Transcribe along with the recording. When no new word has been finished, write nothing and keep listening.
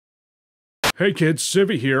Hey kids,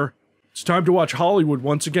 Civvie here. It's time to watch Hollywood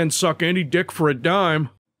once again suck any dick for a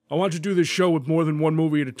dime. I want to do this show with more than one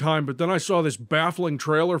movie at a time, but then I saw this baffling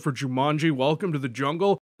trailer for Jumanji, Welcome to the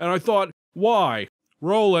Jungle, and I thought, why?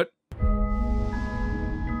 Roll it.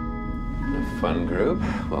 Fun group.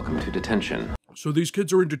 Welcome to detention. So these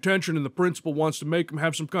kids are in detention and the principal wants to make them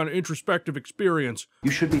have some kind of introspective experience.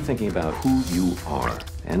 You should be thinking about who you are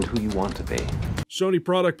and who you want to be. Sony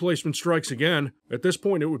product placement strikes again. At this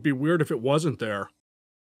point, it would be weird if it wasn't there.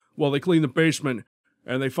 Well, they clean the basement,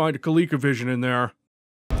 and they find a ColecoVision in there.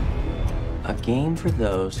 A game for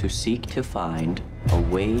those who seek to find a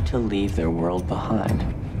way to leave their world behind.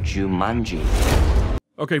 Jumanji.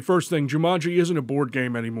 Okay, first thing, Jumanji isn't a board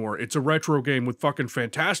game anymore. It's a retro game with fucking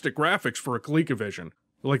fantastic graphics for a ColecoVision.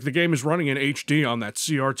 Like, the game is running in HD on that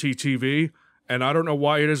CRT TV, and I don't know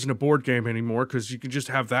why it isn't a board game anymore, because you can just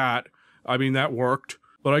have that. I mean, that worked.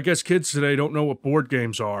 But I guess kids today don't know what board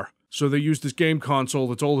games are. So they use this game console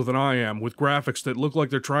that's older than I am, with graphics that look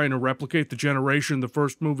like they're trying to replicate the generation the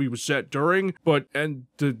first movie was set during, and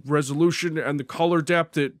the resolution and the color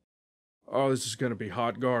depth, oh, this is gonna be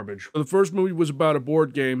hot garbage. The first movie was about a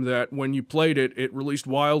board game that, when you played it, it released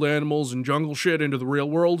wild animals and jungle shit into the real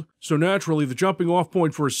world. So naturally, the jumping off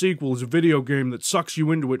point for a sequel is a video game that sucks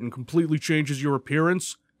you into it and completely changes your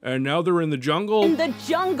appearance. And now they're in the jungle. In the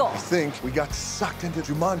jungle! I think we got sucked into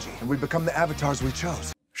Jumanji, and we become the avatars we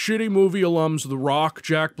chose. Shitty movie alums The Rock,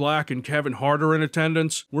 Jack Black, and Kevin Hart are in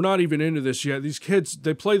attendance. We're not even into this yet. These kids,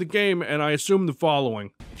 they play the game, and I assume the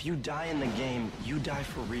following. If you die in the game, you die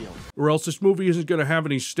for real. Or else this movie isn't gonna have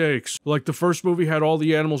any stakes. Like the first movie had all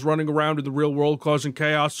the animals running around in the real world causing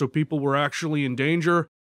chaos so people were actually in danger.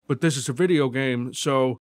 But this is a video game,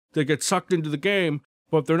 so they get sucked into the game,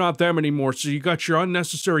 but they're not them anymore, so you got your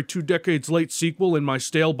unnecessary 2 decades late sequel in my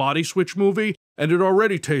stale body switch movie, and it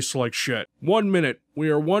already tastes like shit. 1 minute. We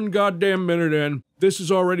are 1 goddamn minute in. This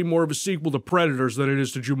is already more of a sequel to Predators than it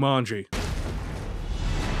is to Jumanji.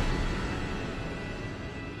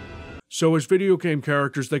 So as video game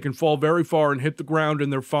characters, they can fall very far and hit the ground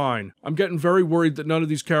and they're fine. I'm getting very worried that none of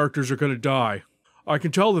these characters are gonna die. I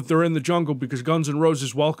can tell that they're in the jungle because Guns N'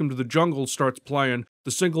 Roses' Welcome to the Jungle starts playing,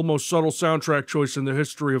 the single most subtle soundtrack choice in the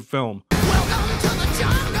history of film. Welcome to the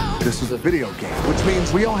jungle! This is a video game, which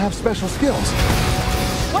means we all have special skills.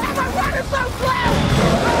 Why am I running so slow?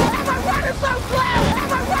 Why am I running so slow? Why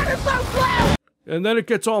am I running so slow? And then it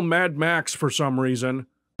gets all Mad Max for some reason.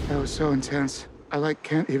 That was so intense. I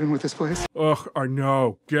can't even with this place. Ugh, I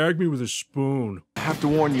know. Gag me with a spoon. I have to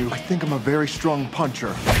warn you, I think I'm a very strong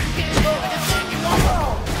puncher.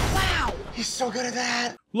 Wow! He's so good at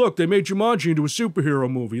that. Look, they made Jumanji into a superhero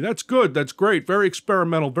movie. That's good, that's great, very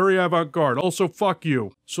experimental, very avant-garde. Also, fuck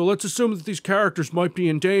you. So let's assume that these characters might be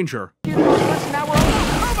in danger. Oh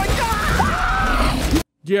my god!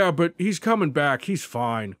 Yeah, but he's coming back, he's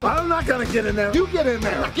fine. I'm not gonna get in there. You get in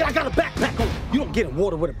there. I got a backpack on. You don't get in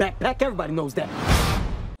water with a backpack. Everybody knows that.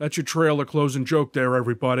 That's your trailer closing joke there,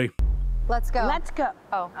 everybody. Let's go. Let's go.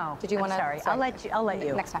 Oh, did you want to? Sorry. I'll let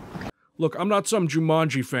you. Next time. Okay. Look, I'm not some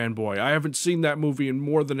Jumanji fanboy. I haven't seen that movie in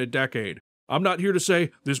more than a decade. I'm not here to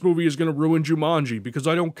say this movie is gonna ruin Jumanji, because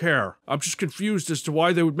I don't care. I'm just confused as to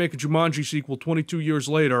why they would make a Jumanji sequel 22 years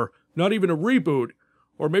later. Not even a reboot.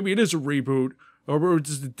 Or maybe it is a reboot. Or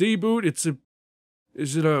is it a deboot?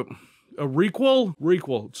 Is it a requel?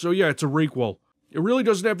 Requel. So yeah, it's a requel. It really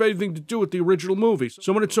doesn't have anything to do with the original movie.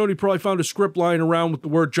 Someone at Sony probably found a script lying around with the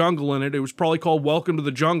word jungle in it. It was probably called Welcome to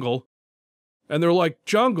the Jungle. And they're like,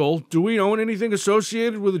 jungle? Do we own anything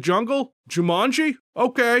associated with a jungle? Jumanji?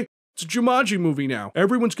 Okay. It's a Jumanji movie now.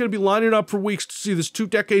 Everyone's gonna be lining up for weeks to see this 2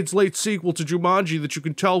 decades late sequel to Jumanji that you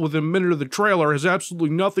can tell within a minute of the trailer has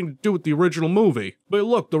absolutely nothing to do with the original movie. But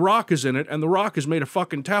look, The Rock is in it, and The Rock is made of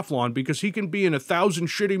fucking Teflon because he can be in 1,000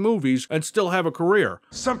 shitty movies and still have a career.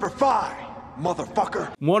 Semper Fi,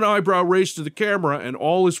 motherfucker. One eyebrow raised to the camera and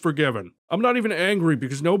all is forgiven. I'm not even angry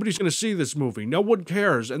because nobody's gonna see this movie. No one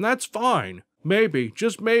cares, and that's fine. Maybe,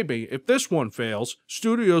 just maybe, if this one fails,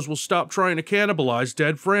 studios will stop trying to cannibalize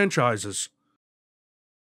dead franchises.